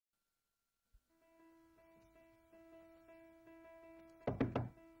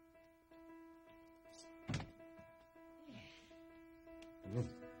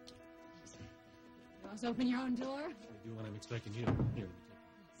Just open your own door? I do when I'm expecting you. Here, let me take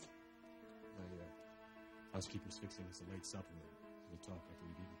this. My housekeeper's fixing us a late supplement. We'll talk after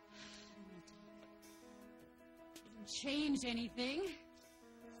we've eaten. Doesn't change anything.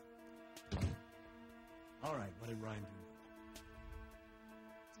 All right, what did Ryan do?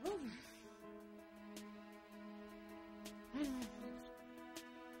 It's over. I don't know.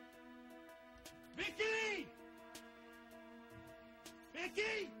 Vicky!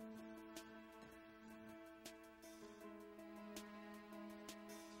 Vicky!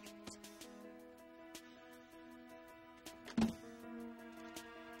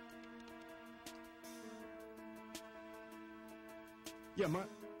 Yeah,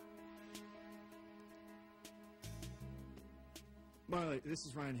 Marley, this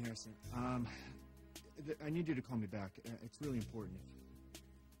is Ryan Harrison. I need you to call me back. It's really important.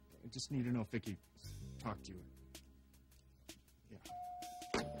 I just need to know if Vicky talked to you. Yeah.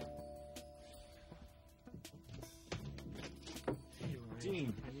 Hey, Ryan.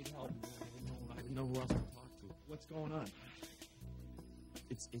 Dean. I need help. I didn't know who else to talk to. What's going on?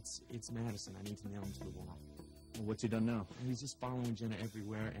 It's Madison. I need to nail him to the wall. Well, what's he done now? He's just following Jenna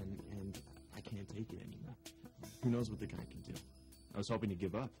everywhere, and I can't take it anymore. Who knows what the guy can do? I was hoping you'd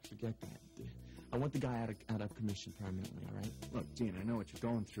give up. Forget that. I want the guy out of commission permanently, all right? Look, Dean, I know what you're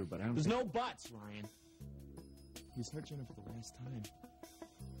going through, but I don't There's no buts, Ryan. He's hurt Jenna for the last time.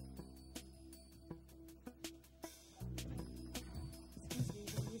 Excuse me,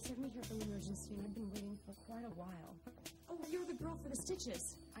 but you sent me here for an emergency, and I've been waiting for quite a while. Oh, you're the girl for the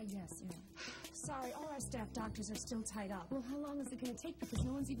stitches. Yes, yeah. Sorry, all our staff doctors are still tied up. Well, how long is it going to take? Because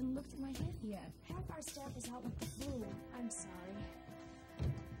no one's even looked at my head yet. Half our staff is out with the flu. I'm sorry.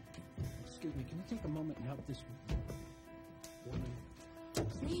 Excuse me, can you take a moment and help this woman?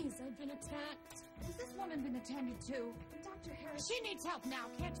 Please, I've been attacked. Has this woman been attended to? Dr. Harris... She needs help now.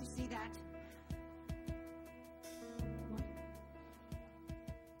 Can't you see that? What?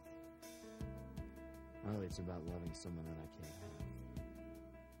 Marley, it's about loving someone that I can't have.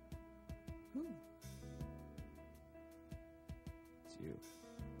 Who? It's you.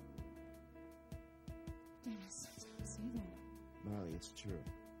 Dennis, don't say that. Marley, it's true.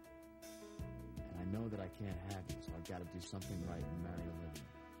 And I know that I can't have you, so I've got to do something right and marry Olivia.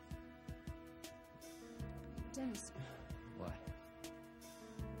 Dennis. What?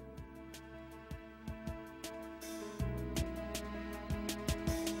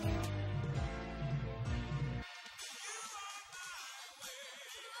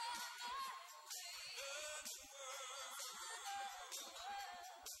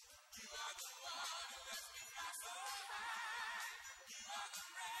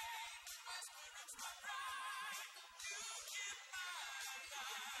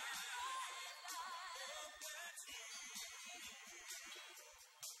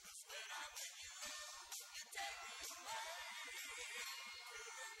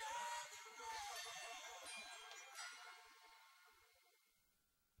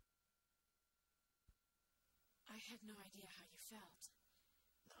 I had no idea how you felt.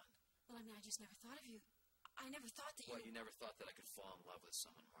 None. Well, I mean, I just never thought of you. I never thought that Well, you never thought that I could fall in love with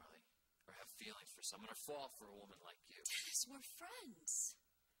someone, Marley? Or have feelings for someone, or fall for a woman like you? Dennis, we're friends.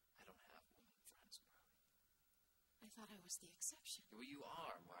 I don't have woman friends, Marley. I thought I was the exception. Well, you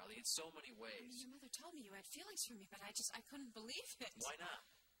are, Marley, in so many I ways. mean, your mother told me you had feelings for me, but I couldn't believe it. Why not?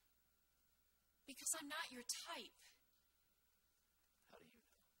 Because I'm not your type. How do you know?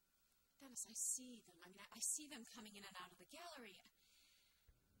 Dennis, I see them. I mean, I see them coming in and out of the gallery.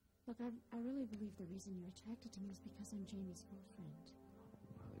 Look, I really believe the reason you're attracted to me is because I'm Jamie's girlfriend.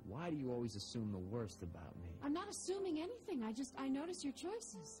 Marley, why do you always assume the worst about me? I'm not assuming anything. I notice your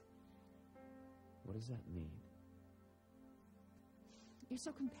choices. What does that mean? You're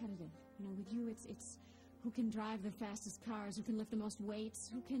so competitive. You know, with you, it's who can drive the fastest cars, who can lift the most weights,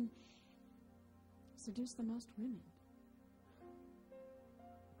 who can seduce the most women.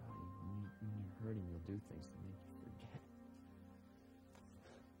 Marley, when you're hurting, you'll do things to make you forget.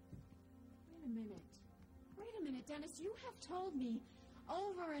 Wait a minute, Dennis. You have told me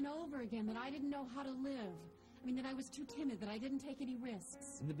over and over again that I didn't know how to live. I mean, that I was too timid, that I didn't take any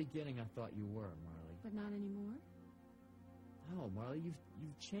risks. In the beginning, I thought you were, Marley. But not anymore? No, Marley,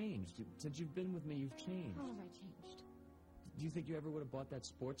 you've changed. Since you've been with me, you've changed. How have I changed? Do you think you ever would have bought that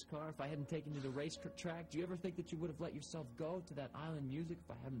sports car if I hadn't taken you to the race track? Do you ever think that you would have let yourself go to that island music if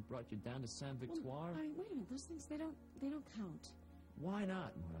I hadn't brought you down to Saint Victoire? Well, wait a minute. Those things, they don't count. Why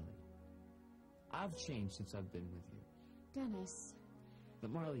not, Marley? I've changed since I've been with you. Dennis. But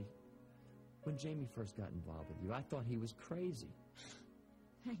Marley, when Jamie first got involved with you, I thought he was crazy.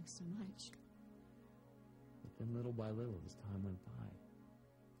 Thanks so much. But then little by little, as time went by,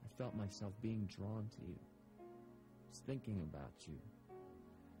 I I felt myself being drawn to you. I was thinking about you.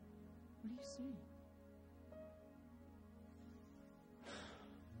 What are you saying?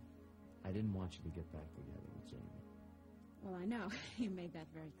 I didn't want you to get back together with Jamie. Well, I know. You made that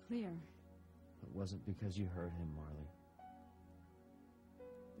very clear. It wasn't because you hurt him, Marley.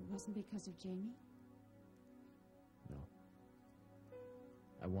 It wasn't because of Jamie? No.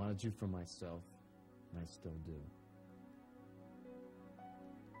 I wanted you for myself, and I still do.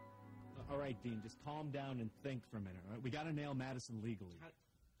 All right, Dean, just calm down and think for a minute, all right? We gotta nail Madison legally.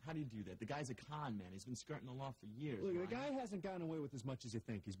 How do you do that? The guy's a con man. He's been skirting the law for years. Look, the Ryan. guy hasn't gotten away with as much as you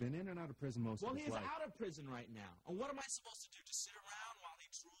think. He's been in and out of prison most of his life. Well, he's out of prison right now. And what am I supposed to do? Just sit around while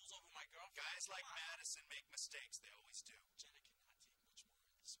he drools over my girlfriend? Guys like Madison make mistakes. They always do. Jenna cannot take much more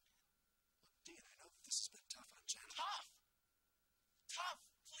of this, man. Look, Dean, I know this has been tough on Jenna. Tough! Tough,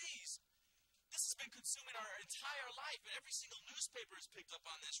 please! This has been consuming our entire life, and every single newspaper has picked up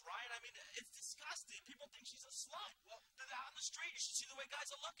on this, Ryan. I mean, it's disgusting. People think she's a slut. Well, they're out on the street. You should see the way guys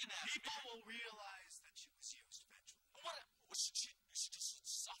are looking at her. People will realize that she was used eventually. What? Should she just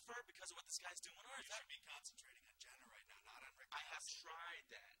suffer because of what this guy's doing to her? You should be concentrating on Jenna right now, not on Rick. I have tried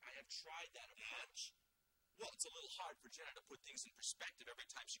that approach. Well, it's a little hard for Jenna to put things in perspective.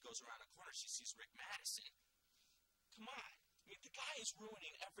 Every time she goes around a corner, she sees Rick Madison. Come on. I mean, the guy is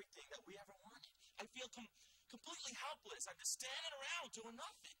ruining everything that we ever wanted. I feel completely helpless. I'm just standing around doing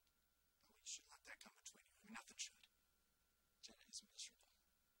nothing. Well, you should let that come between you. I mean, nothing should. Jenna is miserable.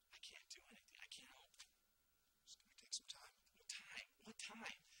 I can't do anything. I can't help. It's going to take some time. What time? What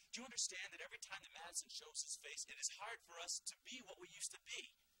time? Do you understand that every time that Madison shows his face, it is hard for us to be what we used to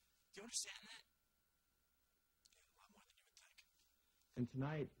be? Do you understand that? Yeah, a lot more than you would think. And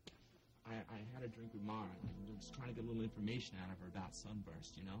tonight, I had a drink with Mara, and I was trying to get a little information out of her about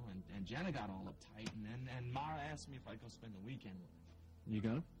Sunburst, you know, and Jenna got all uptight, and Mara asked me if I'd go spend the weekend with her. You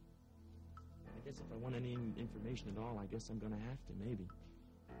gonna? I guess if I want any information at all, I guess I'm gonna have to, maybe.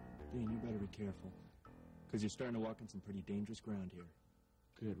 Dean, you better be careful. Because you're starting to walk on some pretty dangerous ground here.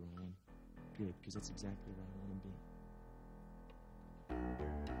 Good, Ryan. Good, because that's exactly where I want to be.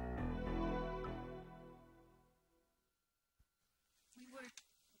 We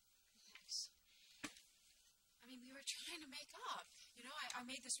were trying to make up. You know, I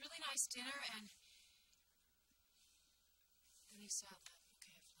made this really nice dinner, and then he saw that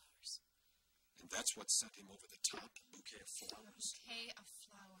bouquet of flowers. And that's what sent him over the top? A bouquet of A flowers? bouquet of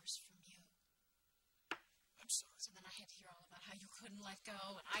flowers from you. I'm sorry. So then I had to hear all about how you couldn't let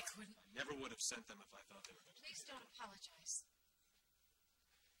go, and I couldn't. I never would have sent them if I thought they were going to. Please don't apologize.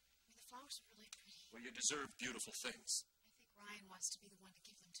 I mean, the flowers are really pretty. Well, you deserve beautiful things. I think Ryan wants to be the one to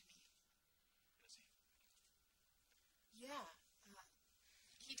give them to me. Does he? Yeah,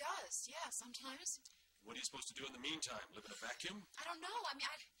 he does. Yeah, sometimes. What are you supposed to do in the meantime? Live in a vacuum? I don't know. I mean,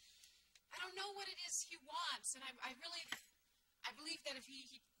 I don't know what it is he wants, and I believe that if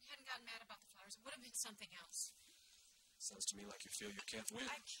he hadn't gotten mad about the flowers, it would have been something else. Sounds to me like you feel you can't win.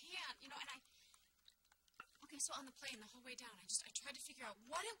 I can't, you know, and okay, so on the plane, the whole way down, I tried to figure out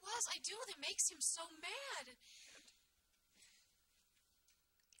what it was I do that makes him so mad.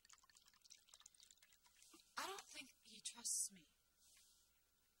 I don't think he trusts me.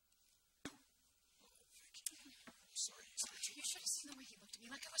 I'm sorry he's hurt you. You should have seen the way he looked at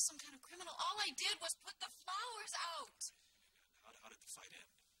me, like I was some kind of criminal. All I did was put the flowers out. How did the fight end?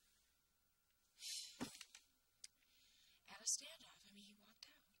 At a standoff. I mean, he walked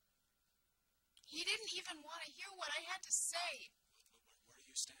out. He didn't even want to hear what I had to say. Where do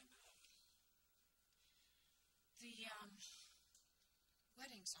you stand now? The,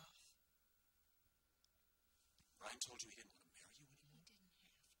 wedding's off. Ryan told you he didn't want to marry you anymore? He didn't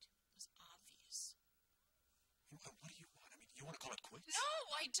have to. It was obvious. What do you want? I mean, you want to call it quits? No,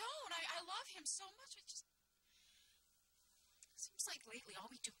 I don't. I love him so much. It just seems like lately all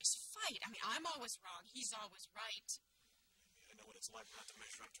we do is fight. I mean, I'm always wrong. He's always right. I know what it's like not to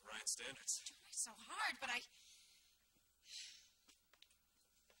measure up to Ryan's standards. I try so hard, but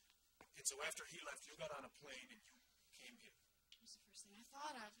And so after he left, you got on a plane and you came here. It was the first thing I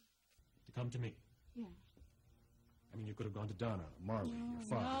thought of. To come to me. Yeah. I mean, you could have gone to Donna, Marley, your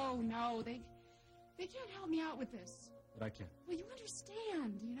father. No. They can't help me out with this. But I can. Well, you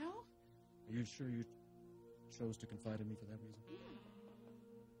understand, you know? Are you sure you chose to confide in me for that reason? Yeah.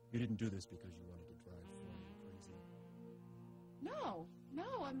 You didn't do this because you wanted to drive Florian crazy. No,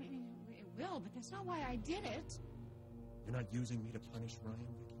 I mean, it will, but that's not why I did it. You're not using me to punish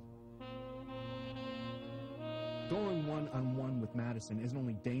Ryan, Vicky? Going one-on-one with Madison isn't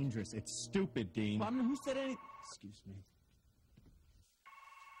only dangerous, it's stupid, Dean. Well, I mean, who said anything? Excuse me.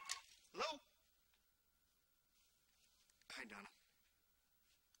 Hello? Hi, Donna.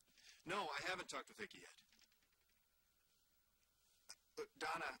 No, I haven't talked with Vicky yet.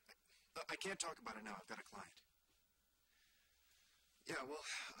 Donna, I can't talk about it now. I've got a client. Yeah, well,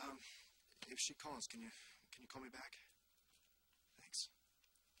 if she calls, can you call me back? Thanks.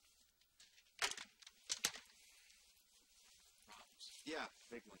 Problems. Yeah,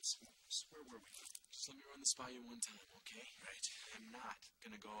 big ones. Where were we? Just let me run this by you one time, okay? Right. I'm not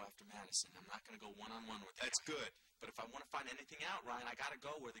going to go after Madison. I'm not going to go one-on-one with the That's guy. good. But if I want to find anything out, Ryan, I got to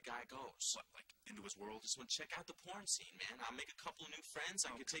go where the guy goes. What, like into his world? Just want to check out the porn scene, man. I'll make a couple of new friends.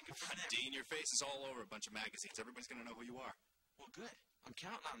 I could take it from there. Dean, your face is all over a bunch of magazines. Everybody's going to know who you are. Well, good. I'm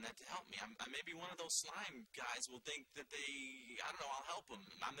counting on that to help me. I may be one of those slime guys will think that I don't know, I'll help them.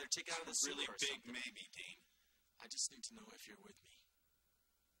 I'm their ticket out of the Really sewer or big something. maybe, Dean. I just need to know if you're with me.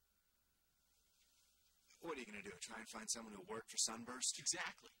 What are you going to do? Try and find someone who worked for Sunburst?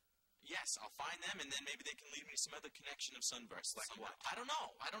 Exactly. Yes, I'll find them, and then maybe they can lead me to some other connection of Sunburst. Like what? I don't know.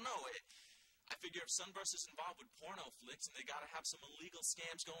 I figure if Sunburst is involved with porno flicks, and they got to have some illegal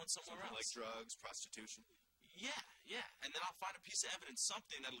scams going somewhere Something else. like drugs, prostitution. Yeah. And then I'll find a piece of evidence,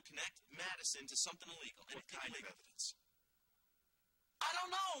 something that'll connect Madison to something illegal. What Anything kind illegal. of evidence? I don't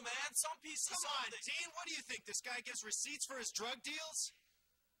know, man. Some piece of Come on, something. Dean, what do you think? This guy gives receipts for his drug deals?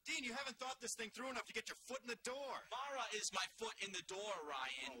 Dean, you haven't thought this thing through enough to get your foot in the door. Mara is my foot in the door,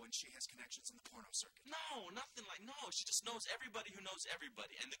 Ryan. Oh, and she has connections in the porno circuit. No, nothing like, no. She just knows everybody who knows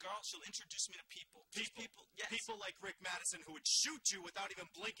everybody. And the girl, she'll introduce me to people. People, yes. People like Rick Madison who would shoot you without even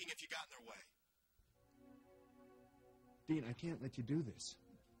blinking if you got in their way. Dean, I can't let you do this.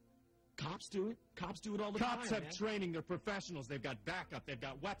 Cops do it. Cops do it all the time. Cops have man. training. They're professionals. They've got backup. They've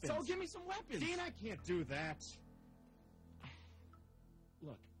got weapons. So give me some weapons. Dean, I can't do that.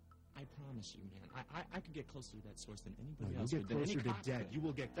 Look, I promise you, man. I could get closer to that source than anybody You'll else. get than any closer to cop dead. could. You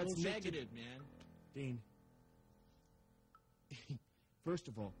will get That's closer negative, man. Dean, first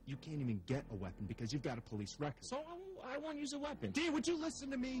of all, you can't even get a weapon because you've got a police record. So I won't use a weapon. Dean, would you listen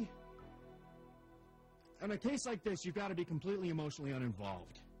to me? In a case like this, you've got to be completely emotionally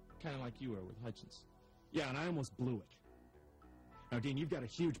uninvolved. Kind of like you were with Hutchins. Yeah, and I almost blew it. Now, Dean, you've got a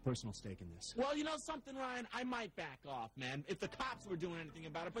huge personal stake in this. Well, you know something, Ryan? I might back off, man, if the cops were doing anything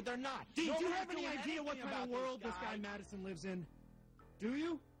about it, but they're not. Dean, do you Nobody's have any doing idea what anything kind of about world this guy Madison lives in? Do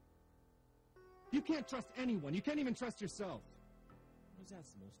you? You can't trust anyone. You can't even trust yourself. What's that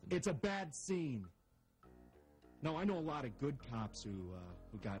supposed to mean? It's a bad scene. No, I know a lot of good cops who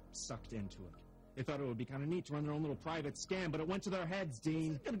got sucked into it. They thought it would be kind of neat to run their own little private scam, but it went to their heads,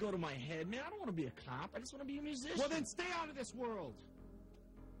 Dean. It's gonna go to my head, man. I don't want to be a cop. I just want to be a musician. Well, then stay out of this world.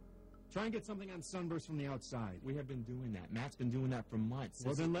 Try and get something on Sunburst from the outside. We have been doing that. Matt's been doing that for months.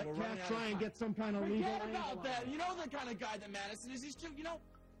 Well, then let We're running Cat out of try and time. get some kind of legal Forget angle about on that. it. You know the kind of guy that Madison is. He's too, you know.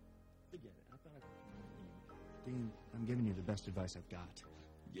 Forget it. I thought I could. Dean, I'm giving you the best advice I've got.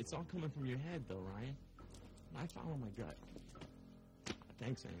 It's all coming from your head, though, Ryan. I follow my gut.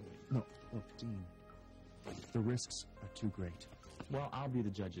 Thanks, anyway. No, look, Dean, the risks are too great. Well, I'll be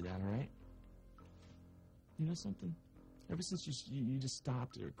the judge of that, all right? You know something? Ever since you just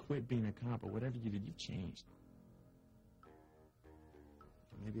stopped or quit being a cop or whatever you did, you've changed.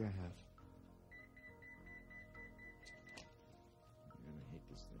 Maybe I have. Man, I hate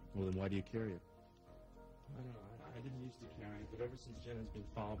this thing. Well, then why do you carry it? I don't know. I didn't used to carry it, but ever since Jenna's been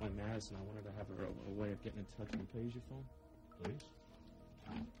followed by Madison, I wanted to have a way of getting in touch. Can I use your phone? Please?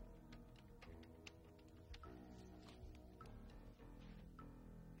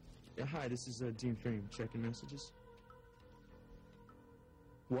 Yeah, hi, this is Dean Frame checking messages.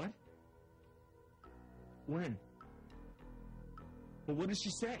 What? When? Well, what did she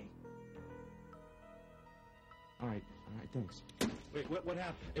say? All right, thanks. Wait, what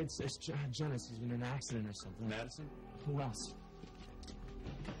happened? It's Jenna. She's in an accident or something. Madison? Who else?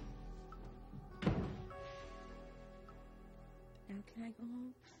 Now, can I go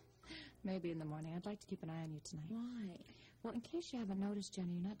home? Maybe in the morning. I'd like to keep an eye on you tonight. Why? Well, in case you haven't noticed,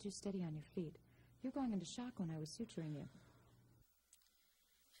 Jenny, you're not too steady on your feet. You're going into shock when I was suturing you.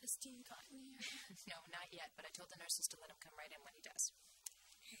 Has Dean gotten here? No, not yet, but I told the nurses to let him come right in when he does.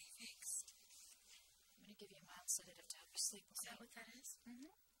 Hey, thanks. I'm going to give you a mild sedative to help you sleep. Is that what that is?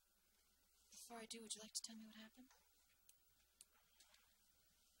 Mm-hmm. Before I do, would you like to tell me what happened?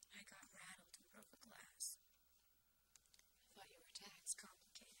 I got rattled and broke a glass. I thought you were attacked. It's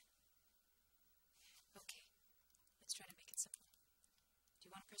complicated. Okay. Let's try to make it simple. Do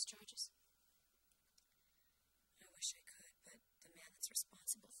you want to press charges? I wish I could, but the man that's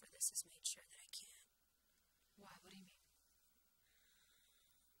responsible for this has made sure that I can't. Why? What do you mean?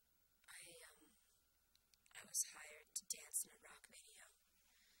 I was hired to dance in a rock video,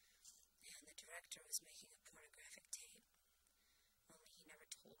 and the director was making a pornographic tape. Only he never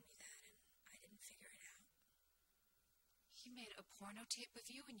told me that. He made a porno tape of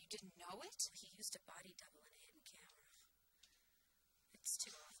you and you didn't know it? He used a body double and a hidden camera. It's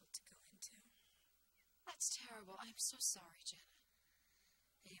too awful to go into. That's terrible. I'm so sorry, Jenna.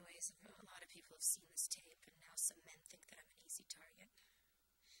 Anyways, a lot of people have seen this tape, and now some men think that I'm an easy target.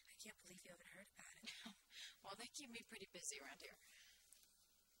 I can't believe you haven't heard about it. Well, they keep me pretty busy around here.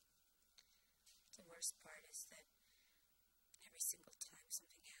 The worst part is that every single time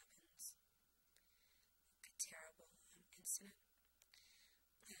something happens, like a terrible incident,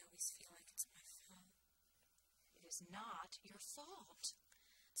 I always feel like it's my fault. It is not your fault.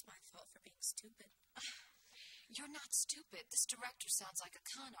 It's my fault for being stupid. You're not stupid. This director sounds like a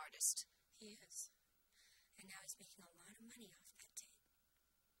con artist. He is. And now he's making a lot of money off that tape.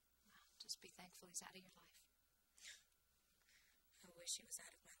 Well, just be thankful he's out of your life. I wish he was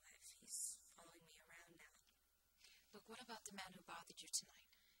out of my life. He's following me around now. Look, what about the man who bothered you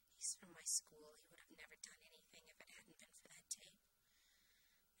tonight? He's from my school. He would have never done anything if it hadn't been for that tape.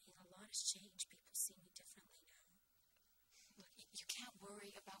 I mean, a lot has changed. People see me differently now. Look, you can't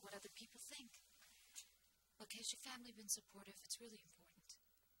worry about what other people think. Look, has your family been supportive? It's really important.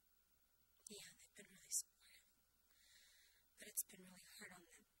 Yeah, they've been really supportive. But it's been really hard on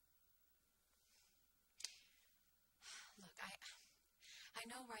them. Look, I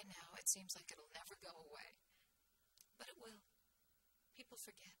know right now it seems like it'll never go away. But it will. People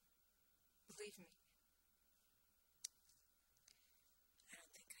forget. Believe me. I don't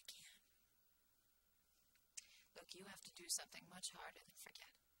think I can. Look, you have to do something much harder than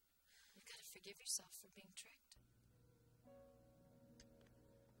forget. You've got to forgive yourself for being tricked.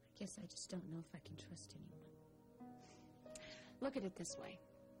 I guess I just don't know if I can trust anyone. Look at it this way.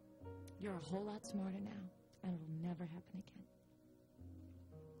 You're a whole lot smarter now, and it'll never happen again.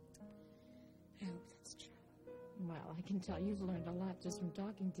 I hope that's true. Well, I can tell you've learned a lot just from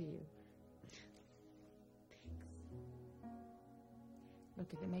talking to you. Thanks.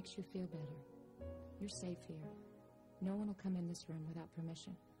 Look, if it makes you feel better, you're safe here. No one will come in this room without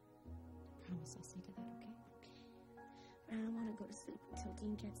permission. I promise I'll see to that, okay? I don't want to go to sleep until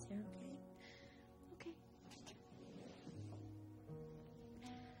Dean gets here, okay? Okay.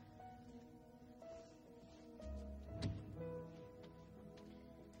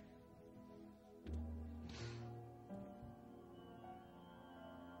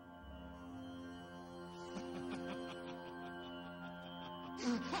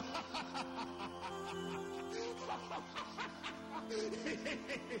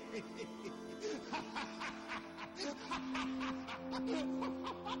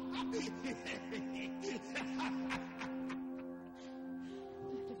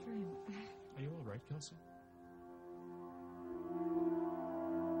 Are you all right, Kelsey?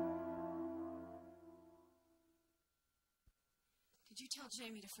 Did you tell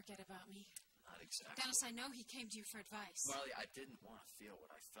Jamie to forget about me? Not exactly. Dennis, I know he came to you for advice. Marley, I didn't want to feel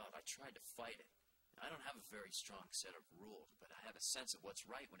what I felt. I tried to fight it. I don't have a very strong set of rules, but I have a sense of what's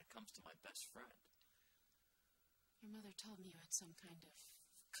right when it comes to my best friend. Your mother told me you had some kind of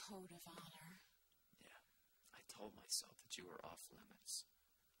code of honor. Yeah, I told myself that you were off limits.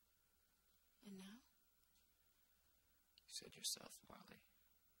 And now? You said yourself, Marley.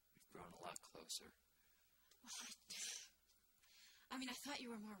 We've grown a lot closer. What? I mean, I thought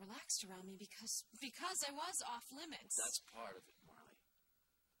you were more relaxed around me because I was off limits. That's part of it, Marley.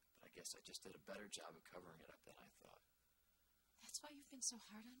 But I guess I just did a better job of covering it up than I thought. That's why you've been so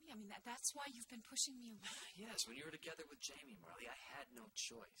hard on me? I mean, that's why you've been pushing me away? Yes, when you were together with Jamie, Marley, I had no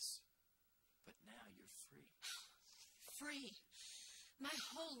choice. But now you're free. Free? My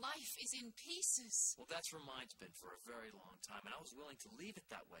whole life is in pieces. Well, that's where mine's been for a very long time, and I was willing to leave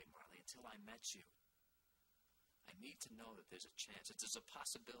it that way, Marley, until I met you. I need to know that there's a chance, that there's a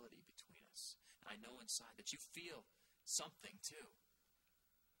possibility between us. And I know inside that you feel something, too.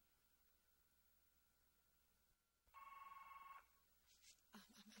 I'm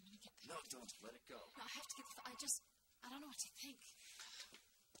going to get the... No, don't. Let it go. No, I have to get the... I don't know what to think.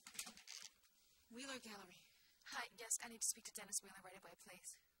 Wheeler Gallery. Hi, yes, I need to speak to Dennis Wheeler right away,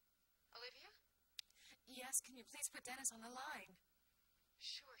 please. Olivia? Yes, can you please put Dennis on the line?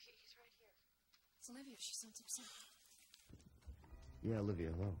 Sure, he's right here. It's Olivia. She sounds upset. Yeah, Olivia,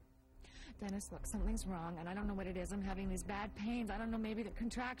 hello. Dennis, look, something's wrong, and I don't know what it is. I'm having these bad pains. I don't know, maybe they're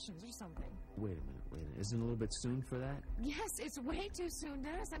contractions or something. Wait a minute. Isn't it a little bit soon for that? Yes, it's way too soon,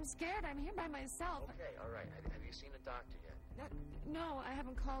 Dennis. I'm scared. I'm here by myself. Okay, all right. Have you seen a doctor yet? No, I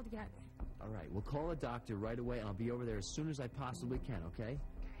haven't called yet. All right, we'll call a doctor right away, and I'll be over there as soon as I possibly can, okay?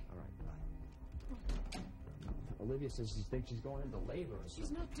 All right, bye. Olivia says she thinks she's going into labor or something.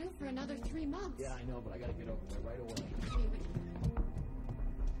 She's not due for another 3 months. Yeah, I know, but I gotta get over there right away.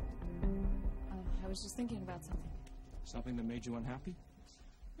 I was just thinking about something. Something that made you unhappy?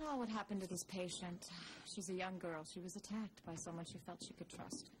 Oh, what happened to this patient? She's a young girl. She was attacked by someone she felt she could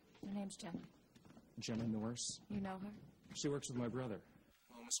trust. Her name's Jenna. Jenna Norse? You know her? She works with my brother.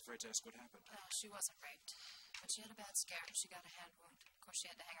 Well, I'm almost afraid to ask what happened. No, she wasn't raped. But she had a bad scare and she got a hand wound. Of course, she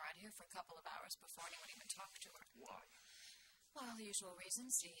had to hang around here for a couple of hours before anyone even talked to her. Why? Well, the usual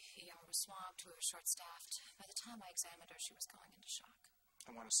reasons. The ER was swamped, we were short-staffed. By the time I examined her, she was going into shock.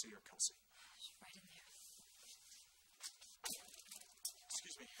 I want to see her, Kelsey. She's right in there.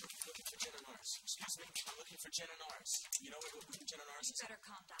 Excuse me. Looking for Jenna Norris. Excuse me. I'm looking for Jenna Norris. You know where Jenna Norris is? You better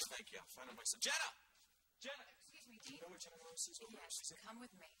calm down. Thank you. I'll find her myself. Jenna! Jenna! Excuse me, Do Dean. you know where Jenna Norris is? Over Yes, there? come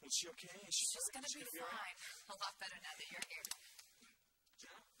with me. Is she okay? Is she She's gonna be all right? fine. A lot better now that you're here.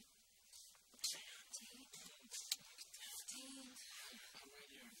 Jenna? Dean. Dean. I'm right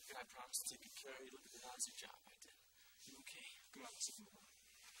here. And I promise to take good care of you. Look at the lousy job I did. You okay? Come on, let's sit in the room.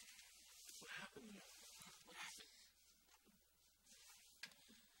 What happened to you? What happened?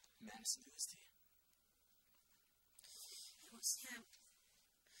 Madison did this to you? It was him.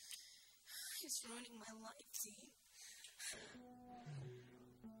 He's ruining my life, Dean.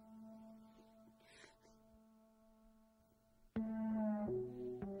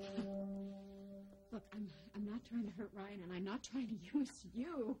 Look, I'm not trying to hurt Ryan, and I'm not trying to use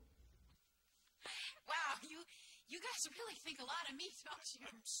you. Wow, you guys really think a lot of me, don't you?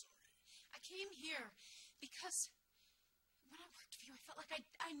 I'm sorry. I came here because when I worked for you, I felt like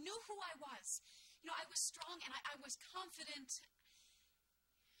I knew who I was. You know, I was strong and I was confident.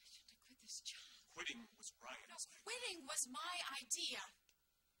 I shouldn't have quit this job. Quitting was No, Ryan's. quitting was my idea.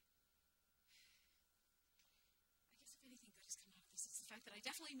 I guess if anything good has come out of this, it's the fact that I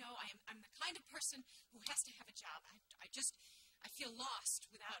definitely know I'm the kind of person who has to have a job. I feel lost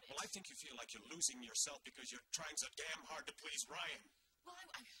without it. Well, I think you feel like you're losing yourself because you're trying so damn hard to please Ryan. Well, I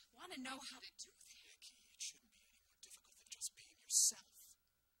want to know how to do that. Vicky, it shouldn't be any more difficult than just being yourself.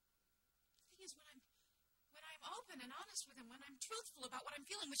 The thing is, when I'm open and honest with him, when I'm truthful about what I'm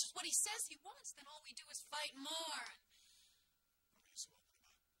feeling, which is what he says he wants, then all we do is fight more. What were you so open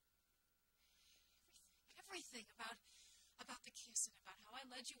about? Everything about the kiss and about how I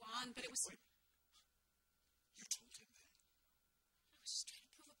led you on, but it was... Wait. You told him that? I was just trying to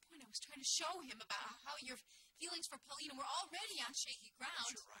prove a point. I was trying to show him about how your feelings for Paulina were already on shaky ground.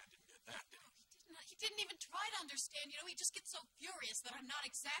 Sure, Ryan didn't get that, did he? He didn't even try to understand. You know, he just gets so furious that I'm not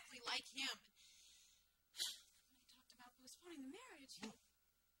exactly like him. When he talked about postponing the marriage... You told him that?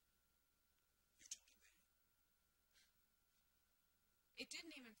 It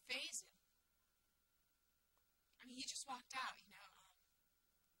didn't even faze him. I mean, he just walked out, you know.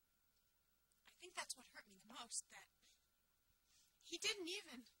 I think that's what hurt me the most, that he didn't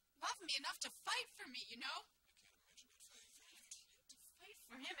even love me enough to fight for me, you know? I can't imagine that fighting for you. To fight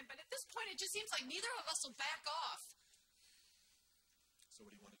for him, but at this point, it just seems like neither of us will back off. So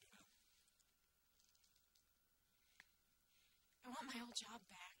what do you want to do now? I want my old job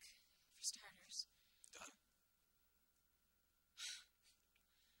back, for starters. Done?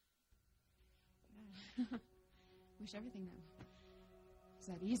 Wish everything was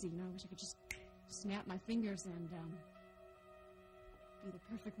that easy, you know. I wish I could just snap my fingers and be the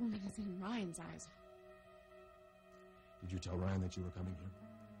perfect woman as in Ryan's eyes. Did you tell Ryan that you were coming here?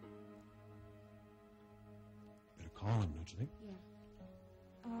 Better call him, don't you think? Yeah.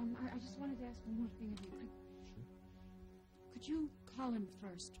 I just wanted to ask one more thing of you. Could you call him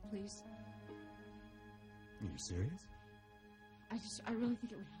first, please? Are you serious? I really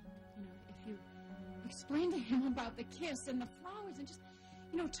think it would help, you know, if you explained to him about the kiss and the flowers and just,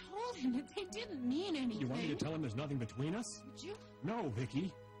 you know, told him that they didn't mean anything. You want me to tell him there's nothing between us? Would you? No,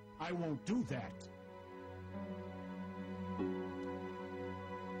 Vicky. I won't do that.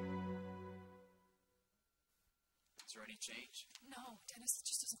 Is there any change? No, Dennis, it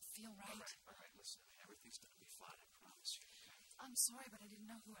just doesn't feel right. All right, listen, everything's going to be fine, I promise you, okay? I'm sorry, but I didn't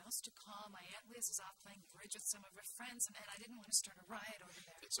know who else to call. My Aunt Liz is off playing bridge with some of her friends, and I didn't want to start a riot over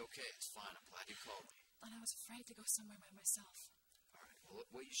there. It's okay, it's fine. I'm glad you called me. And I was afraid to go somewhere by myself. All right, well,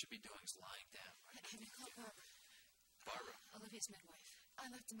 what you should be doing is lying down, right? Have you called Barbara? Barbara, Olivia's midwife. I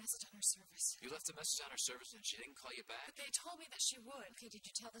left a message on her service. you left a message on her service and she didn't call you back? But they told me that she would. Okay, did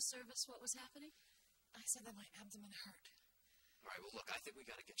you tell the service what was happening? I said that my abdomen hurt. All right, well, look, I think we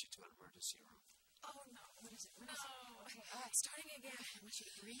got to get you to an emergency room. Oh, no. What is it? What is No. it? Okay, all right, starting again. I want you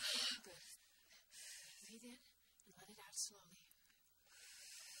to breathe in good. Breathe in and let it out slowly.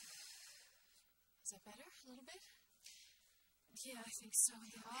 Is that better? A little bit? Yeah, I think so.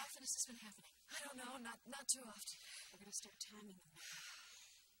 How often has this been happening? I don't know. Not too often. We're going to start timing them now.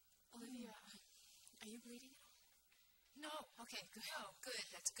 Olivia, are you bleeding at all? No. Okay, good. No. Good.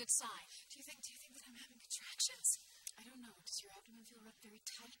 That's a good sign. Do you think that I'm having contractions? I I don't know. Does your abdomen feel very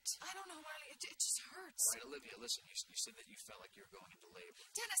tight? I don't know, Marley. It just hurts. All right, Olivia, listen, you said that you felt like you were going into labor.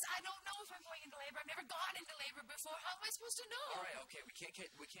 Dennis, I don't know if I'm going into labor. I've never gone into labor before. How am I supposed to know? All right, okay, we can't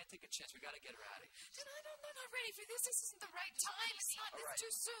take a chance. We got to get her out of here. I'm not ready for this. This isn't the right time. It's not. All It's right.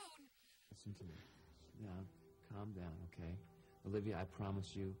 too soon. Listen to me. Now, calm down, okay? Olivia, I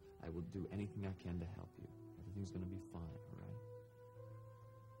promise you, I will do anything I can to help you. Everything's going to be fine, all right?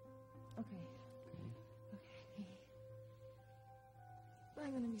 Okay. Okay?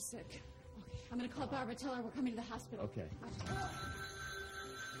 I'm gonna be sick. Okay, I'm gonna call Barbara. Tell her we're coming to the hospital. Okay.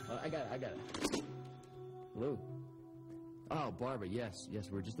 I got it. Hello? Oh, Barbara, yes,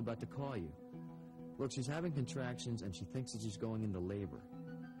 we're just about to call you. Look, she's having contractions, and she thinks that she's going into labor.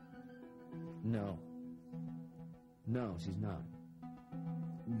 No, she's not.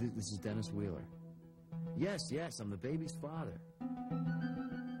 This is Dennis Wheeler. Yes, I'm the baby's father.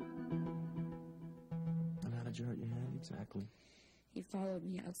 And how did you hurt your head exactly? He followed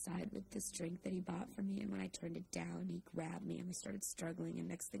me outside with this drink that he bought for me, and when I turned it down, he grabbed me, and we started struggling, and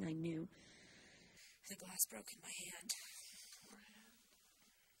next thing I knew, the glass broke in my hand.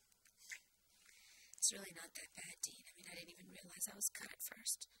 It's really not that bad, Dean. I mean, I didn't even realize I was cut at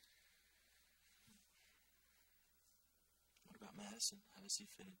first. What about Madison? How does he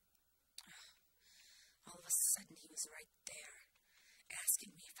fit in? All of a sudden, he was right there,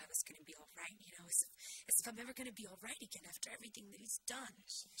 asking me if I was going to be all right, you know, as if I'm ever going to be all right again after everything that he's done.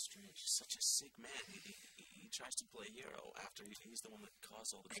 He's so strange. He's such a sick man. He tries to play hero after he's the one that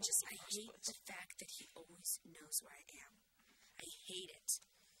caused all the trouble. I hate the fact that he always knows where I am. I hate it.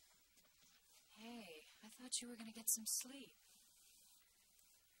 Hey, I thought you were going to get some sleep.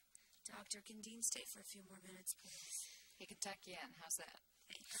 Doctor, can Dean stay for a few more minutes, please? He can tuck you in. How's that?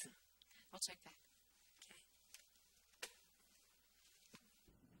 Thanks. I'll check back.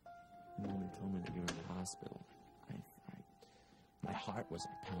 When they told me that you were in the hospital, my heart was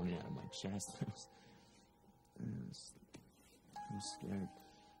like pounding out of my chest. I was scared.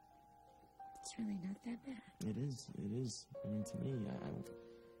 It's really not that bad. It is. I mean, to me,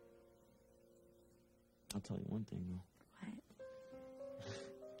 I'll tell you one thing, though. What?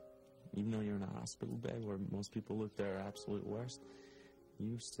 Even though you're in a hospital bed where most people look their absolute worst,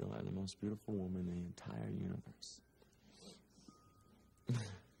 you still are the most beautiful woman in the entire universe.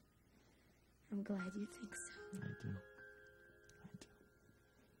 I'm glad you think so. I do. Okay.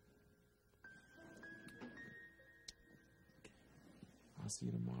 I'll see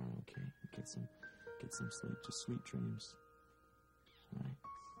you tomorrow, okay? Get some sleep. Just sweet dreams. All right?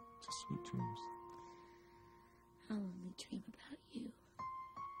 Just sweet dreams. I'll only dream about you.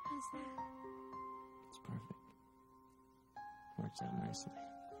 How's that? It's perfect. Works out nicely.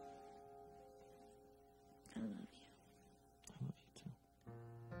 I love you. I love you too.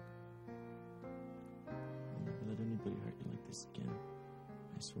 I'll never let anybody hurt you like this again.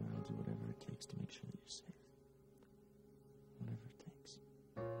 I swear I'll do whatever it takes to make sure that you're safe. Whatever it takes.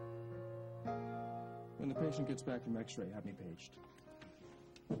 When the patient gets back from X-ray, have me paged.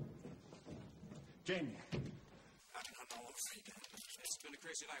 Jamie. I've been hunting all over for you again. It's been a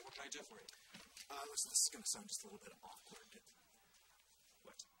crazy night. What can I do for you? Listen, this is going to sound just a little bit awkward.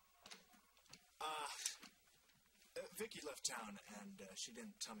 What? Vicky left town, and she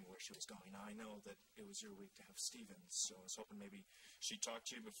didn't tell me where she was going. Now, I know that it was your week to have Stevens, so I was hoping maybe she talked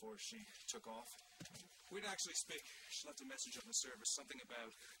to you before she took off. We didn't actually speak. She left a message on the service, something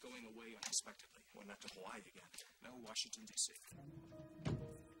about going away unexpectedly. Well, not to Hawaii again. No, Washington, D.C.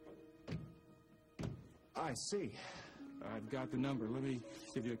 I see. I've got the number. Let me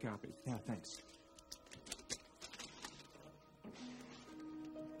give you a copy. Yeah, thanks.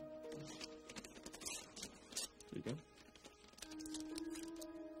 There you go.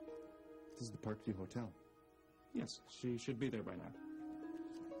 This is the Parkview Hotel. Yes, she should be there by now.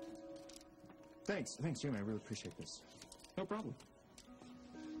 Thanks, Jimmy. I really appreciate this. No problem.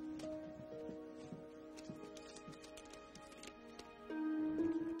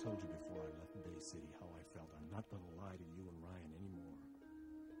 I told you before I left Bay City how I felt. I'm not going to lie to you and Ryan anymore.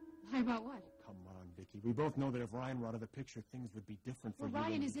 Lie about what? Come on, Vicky. We both know that if Ryan were out of the picture, things would be different for Well, you.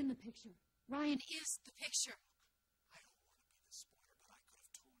 Ryan is in the picture. Ryan is the picture. I don't want to be the spoiler, but I could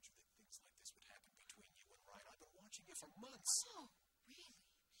have told you that things like this would happen between you and Ryan. I've been watching you for months. Oh, really?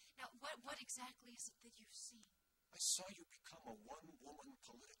 Now, what exactly is it that you've seen? I saw you become a one-woman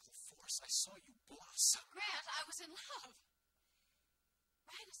political force. I saw you blossom. Grant, I was in love.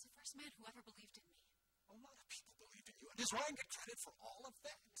 Ryan is the first man who ever believed in me. A lot of people believed in you. And does Ryan get credit for all of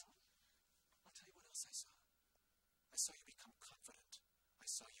that? I'll tell you what else I saw. I saw you become confident. I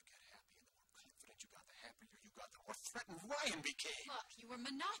saw you get happy. And the more confident you got, the happier you got, the more threatened Ryan became. Look, you were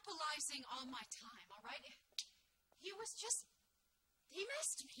monopolizing all my time, all right? He was just... He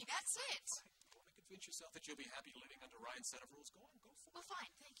missed me, that's it. You want to convince yourself that you'll be happy living under Ryan's set of rules? Go on, go for it. Well, fine,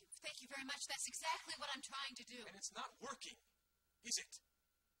 thank you. Thank you very much. That's exactly what I'm trying to do. And it's not working, is it?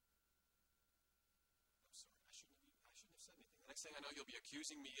 I'm sorry, I shouldn't have said anything. The next thing I know, you'll be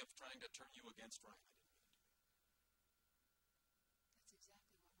accusing me of trying to turn you against Ryan. I didn't mean to do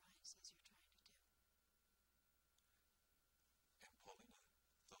that. That's exactly what Ryan says you're trying to do. And Paulina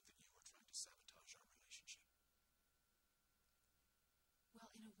thought that you were trying to sabotage our relationship.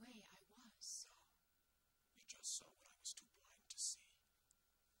 Well, in a way, I was. No. You just saw what I was too blind to see.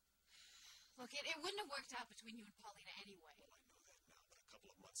 Look, it wouldn't have worked out between you and Paulina anyway. Well, I know that now, but a couple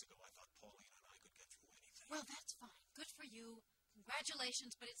of months ago, I thought Paulina and I could get through anything. Well, that's fine. Good for you.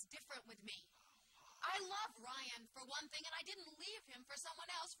 Congratulations, but it's different with me. I love Ryan, for one thing, and I didn't leave him for someone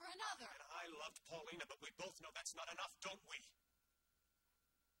else for another. And I loved Paulina, but we both know that's not enough, don't we?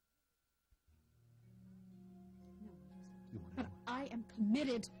 No. You want to know? I am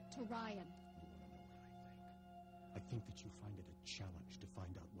committed to Ryan. You want to know what I think? I think that you find it a challenge to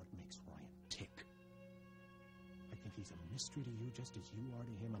find out what makes Ryan tick. I think he's a mystery to you just as you are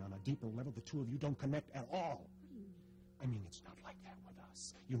to him, and on a deeper level, the two of you don't connect at all. What do you mean? I mean, it's not like that with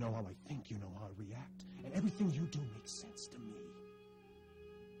us. You know how I think, you know how I react, and everything you do makes sense to me.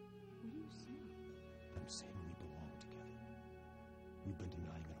 What are you saying? I'm saying we belong together. We've been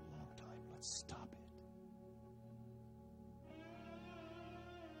denying it a long time. Let's stop it.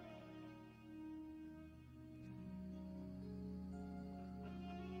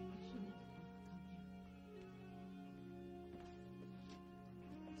 I shouldn't have come here.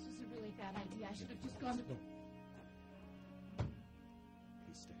 This is a really bad idea. I should have just gone to... No.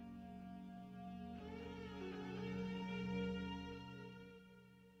 Please stay.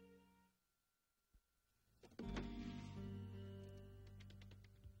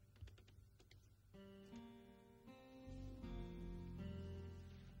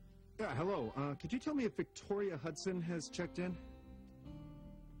 Yeah, hello. Could you tell me if Victoria Hudson has checked in?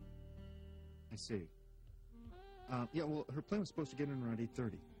 I see. Yeah, well, her plane was supposed to get in around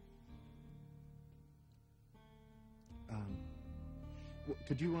 8:30.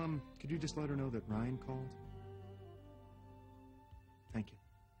 Could you just let her know that Ryan called? Thank you.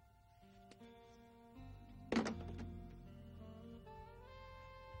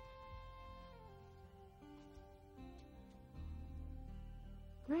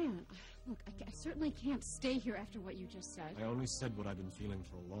 Grant, look, I certainly can't stay here after what you just said. I only said what I've been feeling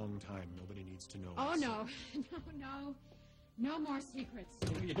for a long time. Nobody needs to know. Oh, no. No more secrets.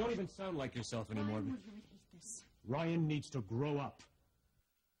 You don't even sound like yourself anymore. Ryan would really hate this. Ryan needs to grow up.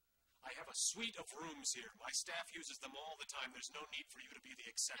 I have a suite of rooms here. My staff uses them all the time. There's no need for you to be the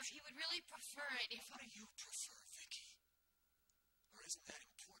exception. He would really prefer it if... What do you prefer, Vicky? Or isn't that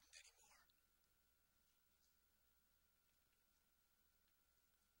important anymore?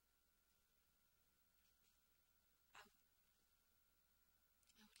 I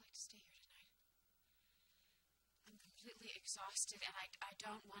would like to stay here tonight. I'm completely exhausted, and I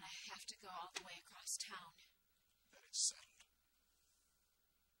don't want to have to go all the way across town. Then it's settled.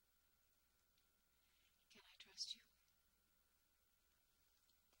 Can I trust you?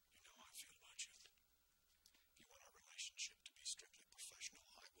 You know how I feel about you. If you want our relationship to be strictly professional,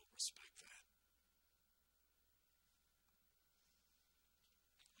 I will respect that.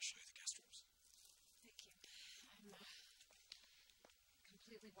 I'll show you the guest rooms. Thank you. I'm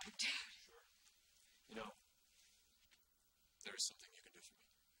completely wiped out. Sure. You know, there is something you can do for me.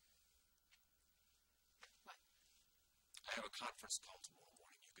 What? I have a conference call tomorrow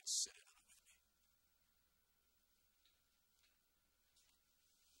morning. You can sit in on it with me.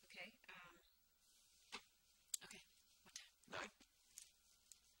 Okay, okay. What time? 9.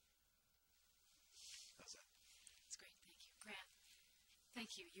 How's that? That's great, thank you. Grant,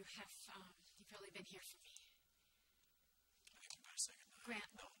 thank you. You've really been here for me. I think we better say goodnight. Grant.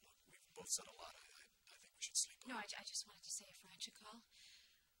 No, look, we've both said a lot. I think we should sleep. No, I just wanted to say if Ryan should call,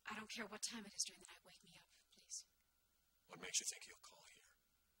 I don't care what time it is during the night, wake me up, please. What makes you think he'll call here?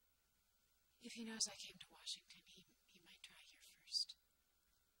 If he knows I came to Washington, he might try here first.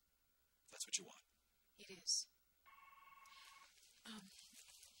 That's what you want. It is.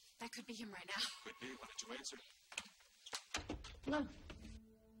 That could be him right now. Could be. Why don't you answer? Hello.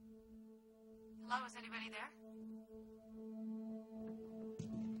 Hello, is anybody there?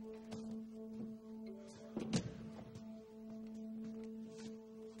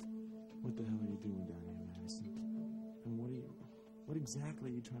 What the hell are you doing down here, Madison? And what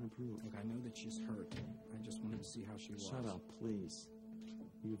exactly are you trying to prove? Look, I know that she's hurt. I just wanted to see how she was. Shut up, please.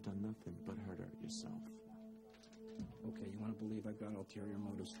 You've done nothing but hurt her yourself. Okay, you want to believe I've got ulterior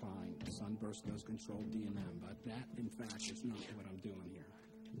motives, fine. Sunburst does control D&M, but that, in fact, is not what I'm doing here.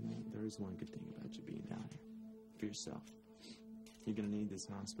 There is one good thing about you being down here. For yourself. You're gonna need this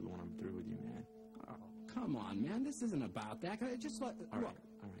hospital when I'm through with you, man. Oh, come on, man. This isn't about that. Just let... All right.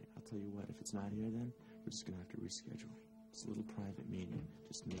 I'll tell you what. If it's not here, then we're just gonna have to reschedule. It's a little private meeting.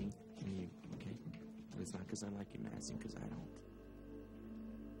 Just me and you, okay? But it's not because I like you, Madison, because I don't.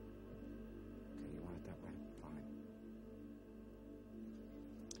 Okay, you want it that way? Fine.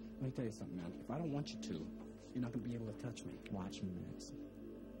 Let me tell you something, man. If I don't want you to, you're not going to be able to touch me. Watch me, Madison.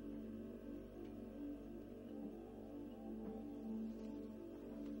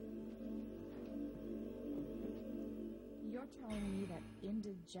 You're telling me that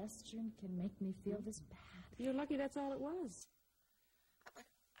indigestion can make me feel this bad? You're lucky that's all it was. But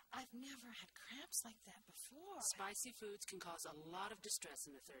I've never had cramps like that before. Spicy foods can cause a lot of distress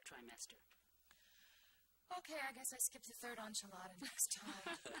in the third trimester. Okay, I guess I skipped the third enchilada next time.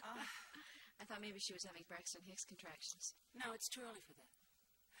 I thought maybe she was having Braxton Hicks contractions. No, it's too early for that.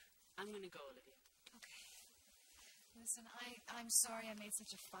 I'm going to go, Olivia. Okay. Listen, I'm sorry I made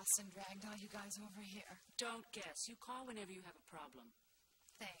such a fuss and dragged all you guys over here. Don't guess. You call whenever you have a problem.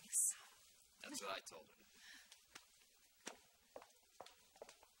 Thanks. That's what I told her.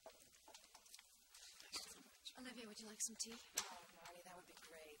 Olivia, would you like some tea? Oh, Marley, that would be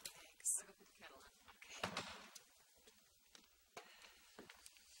great. Thanks. I'll go put the kettle on. Okay.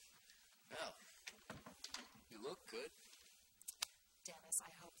 Well, you look good. Dennis,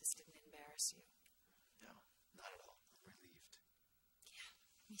 I hope this didn't embarrass you. No, not at all. I'm relieved. Yeah,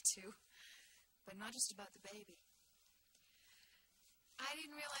 me too. But not just about the baby. I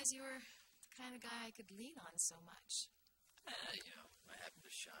didn't realize you were the kind of guy I could lean on so much. I happen to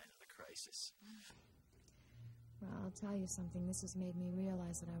shine on a crisis. Well, I'll tell you something. This has made me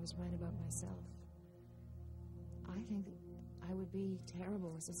realize that I was right about myself. I think that I would be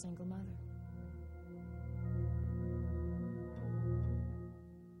terrible as a single mother.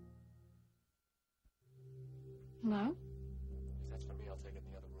 Hello? If that's for me, I'll take it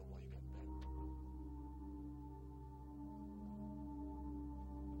in the other room while you get in bed.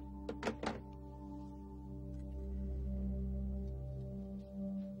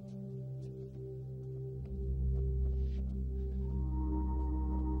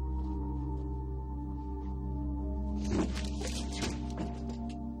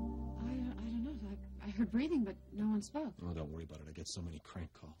 I don't know. I heard breathing, but no one spoke. Oh, don't worry about it. I get so many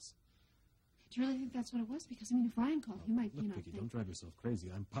crank calls. Do you really think that's what it was? Because, I mean, if Ryan called, he might, Look, Vicky, think... don't drive yourself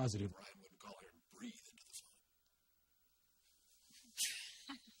crazy. I'm positive Ryan wouldn't call her and breathe into the phone.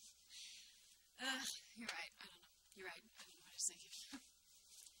 You're right. I don't know. You're right. I don't know what I was thinking.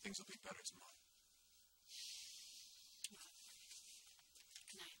 Things will be better tomorrow.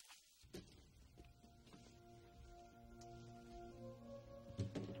 Good night.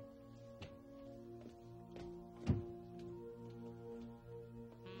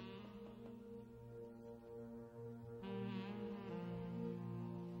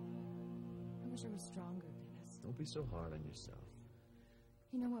 I wish I was stronger, Dennis. Don't be so hard on yourself.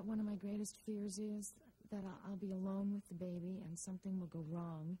 You know what one of my greatest fears is? That I'll be alone with the baby and something will go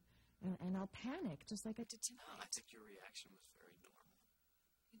wrong. And I'll panic, just like I did No, tonight. I think your reaction was very normal.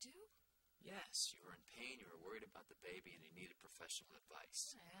 You do? Yes, you were in pain, you were worried about the baby, and you needed professional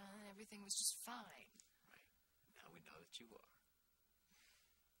advice. Yeah, everything was just fine. Right. Now we know that you are.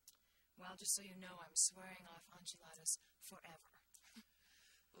 Well, just so you know, I'm swearing off enchiladas forever.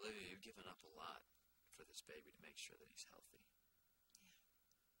 Olivia, you've given up a lot for this baby to make sure that he's healthy.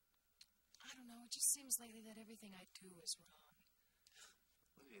 I don't know, it just seems lately that everything I do is wrong.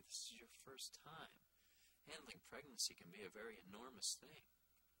 Olivia, this is your first time. Handling pregnancy can be a very enormous thing.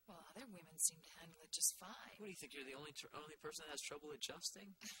 Well, other women seem to handle it just fine. What do you think, you're the only person that has trouble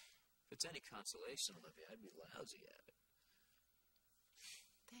adjusting? If it's any consolation, Olivia, I'd be lousy at it.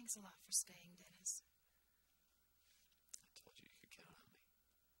 Thanks a lot for staying, Dennis. I told you you could count on me.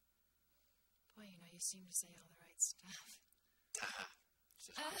 Boy, you know, you seem to say all the right stuff. It's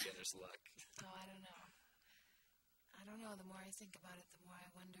just beginner's luck. Oh, I don't know. I don't know. The more I think about it, the more I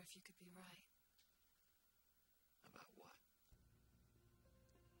wonder if you could be right. About what?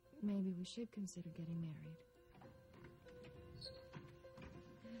 Maybe we should consider getting married.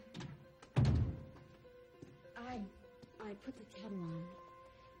 I put the kettle on.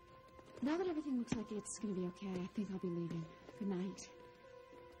 Now that everything looks like it's going to be okay, I think I'll be leaving. Good night.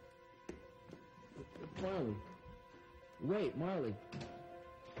 Marley. Wait, Marley.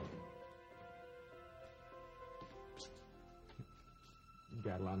 You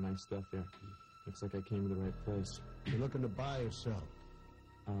got a lot of nice stuff there. Looks like I came to the right place. You're looking to buy or sell?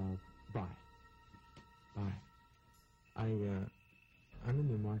 Bye. Bye. I'm in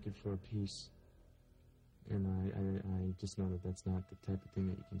the market for a piece, and I just know that that's not the type of thing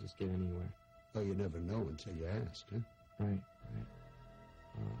that you can just get anywhere. Oh, you never know until you ask, huh? Right.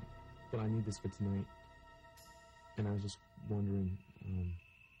 But I need this for tonight, and I was just wondering,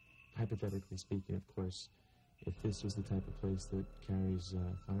 hypothetically speaking, of course, if this was the type of place that carries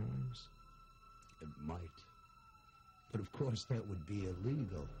firearms. It might. But of course that would be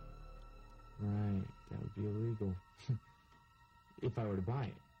illegal. Right, that would be illegal. If I were to buy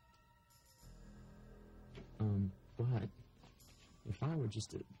it. But if I were just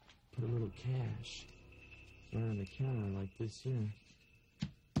to put a little cash right on the counter like this here,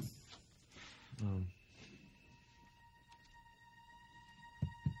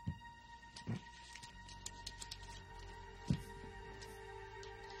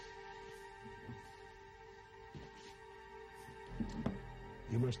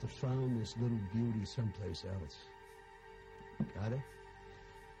 You must have found this little beauty someplace else. Got it?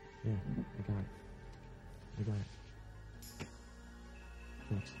 Yeah, I got it.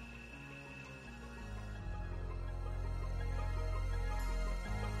 Thanks.